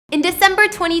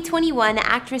December 2021,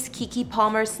 actress Keke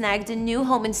Palmer snagged a new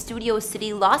home in Studio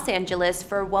City, Los Angeles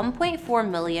for $1.4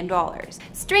 million.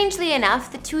 Strangely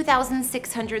enough, the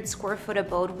 2,600 square foot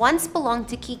abode once belonged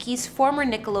to Keke's former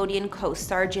Nickelodeon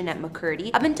co-star Jeanette McCurdy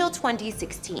up until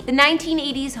 2016. The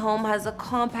 1980s home has a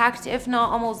compact, if not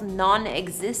almost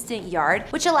non-existent yard,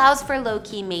 which allows for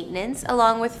low-key maintenance,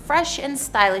 along with fresh and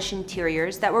stylish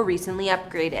interiors that were recently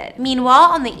upgraded. Meanwhile,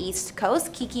 on the East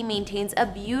Coast, Keke maintains a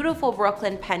beautiful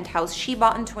Brooklyn penthouse she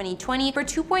bought in 2020 for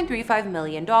 $2.35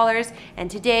 million,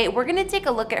 and today we're gonna take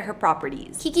a look at her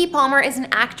properties. Keke Palmer is an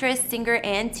actress, singer,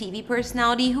 and TV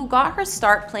personality who got her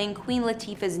start playing Queen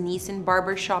Latifah's niece in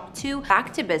Barbershop 2,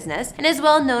 Back to Business, and is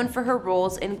well known for her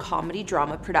roles in comedy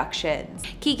drama productions.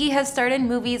 Keke has starred in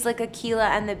movies like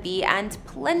Akeelah and the Bee and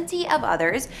plenty of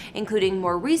others, including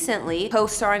more recently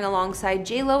co-starring alongside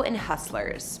J-Lo in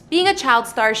Hustlers. Being a child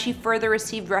star, she further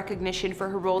received recognition for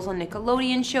her roles on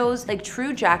Nickelodeon shows like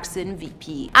True Jackson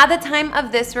VP. At the time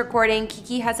of this recording,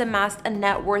 Keke has amassed a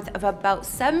net worth of about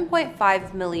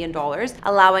 $7.5 million,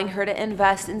 allowing her to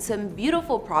invest in some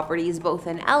beautiful properties both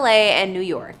in LA and New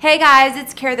York. Hey guys,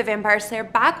 it's Kara the Vampire Slayer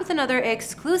back with another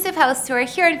exclusive house tour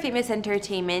here on Famous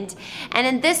Entertainment, and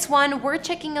in this one, we're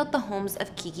checking out the homes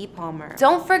of Keke Palmer.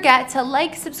 Don't forget to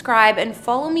like, subscribe, and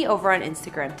follow me over on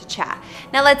Instagram to chat.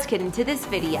 Now let's get into this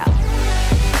video.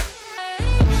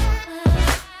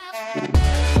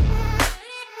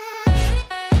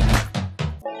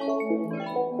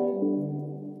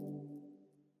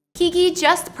 Keke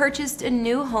just purchased a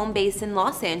new home base in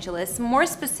Los Angeles, more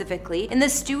specifically in the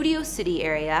Studio City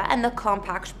area, and the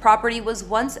compact property was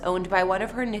once owned by one of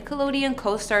her Nickelodeon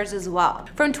co-stars as well.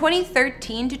 From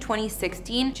 2013 to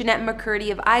 2016, Jeanette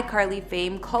McCurdy of iCarly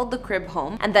fame called the crib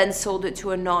home and then sold it to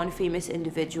a non-famous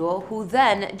individual who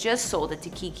then just sold it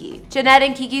to Keke. Jeanette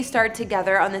and Keke starred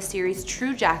together on the series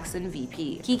True Jackson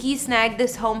VP. Keke snagged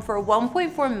this home for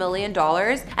 $1.4 million,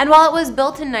 and while it was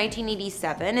built in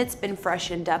 1987, it's been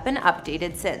freshened up and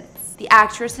updated since. The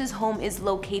actress's home is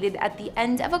located at the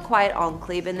end of a quiet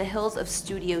enclave in the hills of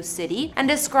Studio City and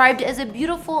described as a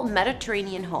beautiful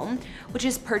Mediterranean home, which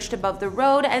is perched above the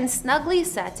road and snugly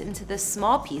set into this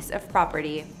small piece of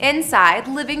property. Inside,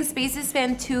 living spaces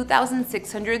span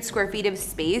 2,600 square feet of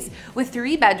space with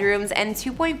 3 bedrooms and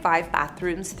 2.5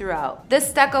 bathrooms throughout. The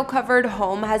stucco-covered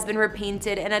home has been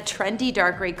repainted in a trendy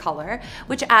dark gray color,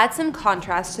 which adds some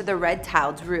contrast to the red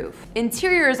tiled roof.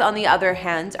 Interiors, on the other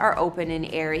hand, are open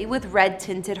and airy with red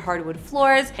tinted hardwood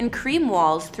floors and cream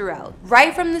walls throughout.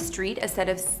 Right from the street, a set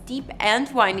of steep and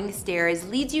winding stairs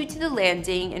leads you to the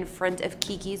landing in front of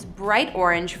Keke's bright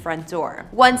orange front door.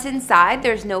 Once inside,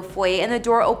 there's no foyer and the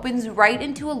door opens right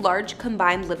into a large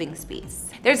combined living space.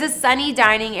 There's a sunny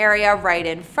dining area right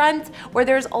in front, where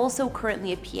there's also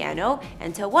currently a piano,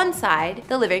 and to one side,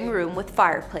 the living room with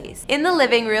fireplace. In the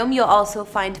living room, you'll also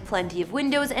find plenty of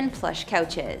windows and plush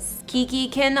couches.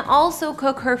 Keke can also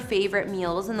cook her favorite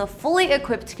meals in the fully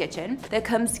equipped kitchen that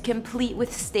comes complete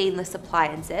with stainless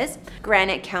appliances,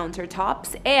 granite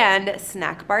countertops, and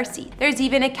snack bar seats. There's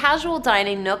even a casual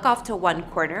dining nook off to one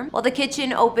corner, while the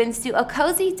kitchen opens to a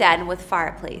cozy den with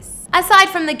fireplace. Aside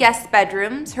from the guest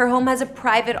bedrooms, her home has a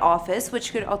private office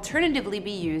which could alternatively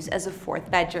be used as a 4th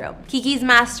bedroom. Keke's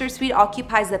master suite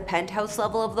occupies the penthouse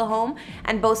level of the home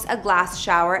and boasts a glass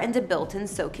shower and a built-in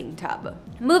soaking tub.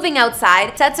 Moving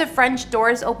outside, sets of French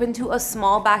doors open to a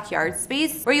small backyard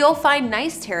space where you'll find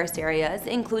nice terrace areas,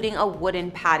 including a wooden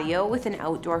patio with an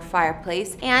outdoor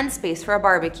fireplace and space for a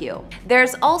barbecue.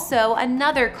 There's also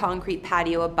another concrete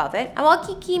patio above it, and while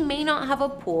Keke may not have a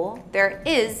pool, there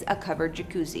is a covered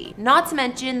jacuzzi. Not to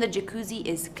mention, the jacuzzi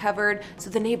is covered so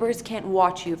the neighbors can't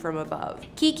watch you from above.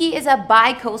 Keke is a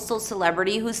bi-coastal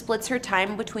celebrity who splits her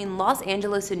time between Los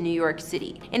Angeles and New York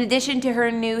City. In addition to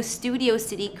her new Studio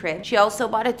City crib, she also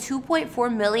bought a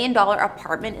 $2.4 million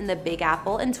apartment in the Big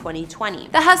Apple in 2020.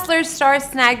 The Hustlers star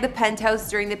snagged the penthouse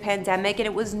during the pandemic, and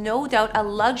it was no doubt a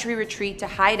luxury retreat to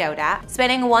hide out at,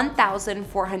 spanning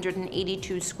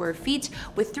 1,482 square feet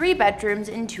with 3 bedrooms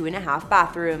and 2.5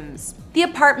 bathrooms. The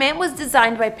apartment was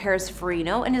designed by Paris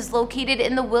Farino and is located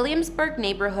in the Williamsburg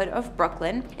neighborhood of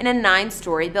Brooklyn in a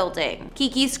 9-story building.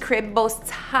 Keke's crib boasts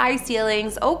high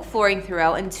ceilings, oak flooring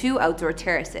throughout, and 2 outdoor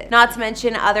terraces. Not to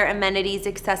mention other amenities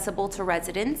accessible to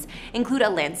residents include a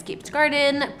landscaped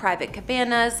garden, private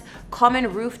cabanas,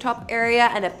 common rooftop area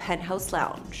and a penthouse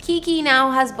lounge. Keke now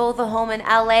has both a home in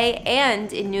LA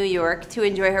and in New York to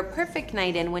enjoy her perfect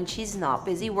night in when she's not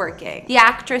busy working. The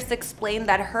actress explained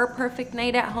that her perfect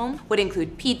night at home would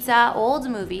include pizza, old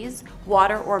movies,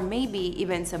 water, or maybe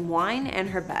even some wine and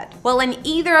her bed. Well, in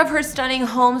either of her stunning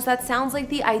homes, that sounds like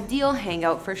the ideal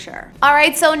hangout for sure.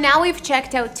 Alright, so now we've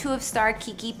checked out two of star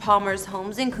Keke Palmer's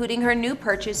homes, including her new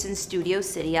purchase in Studio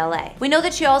City, LA. We know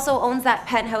that she also owns that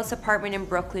penthouse apartment in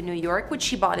Brooklyn, New York, which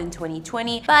she bought in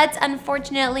 2020, but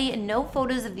unfortunately, no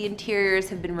photos of the interiors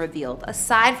have been revealed,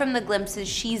 aside from the glimpses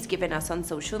she's given us on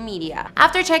social media.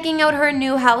 After checking out her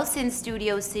new house in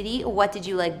Studio City, what did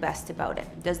you like best about it?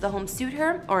 Does the home suit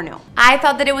her or no? I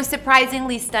thought that it was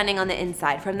surprisingly stunning on the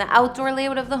inside. From the outdoor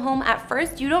layout of the home, at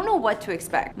first, you don't know what to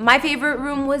expect. My favorite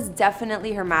room was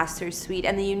definitely her master's suite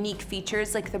and the unique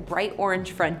features like the bright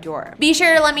orange front door. Be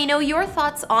sure to let me know your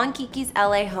thoughts on Keke's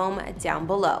LA home down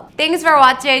below. Thanks for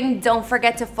watching. Don't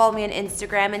forget to follow me on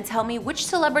Instagram and tell me which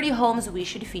celebrity homes we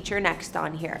should feature next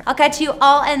on here. I'll catch you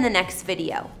all in the next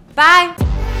video.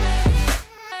 Bye!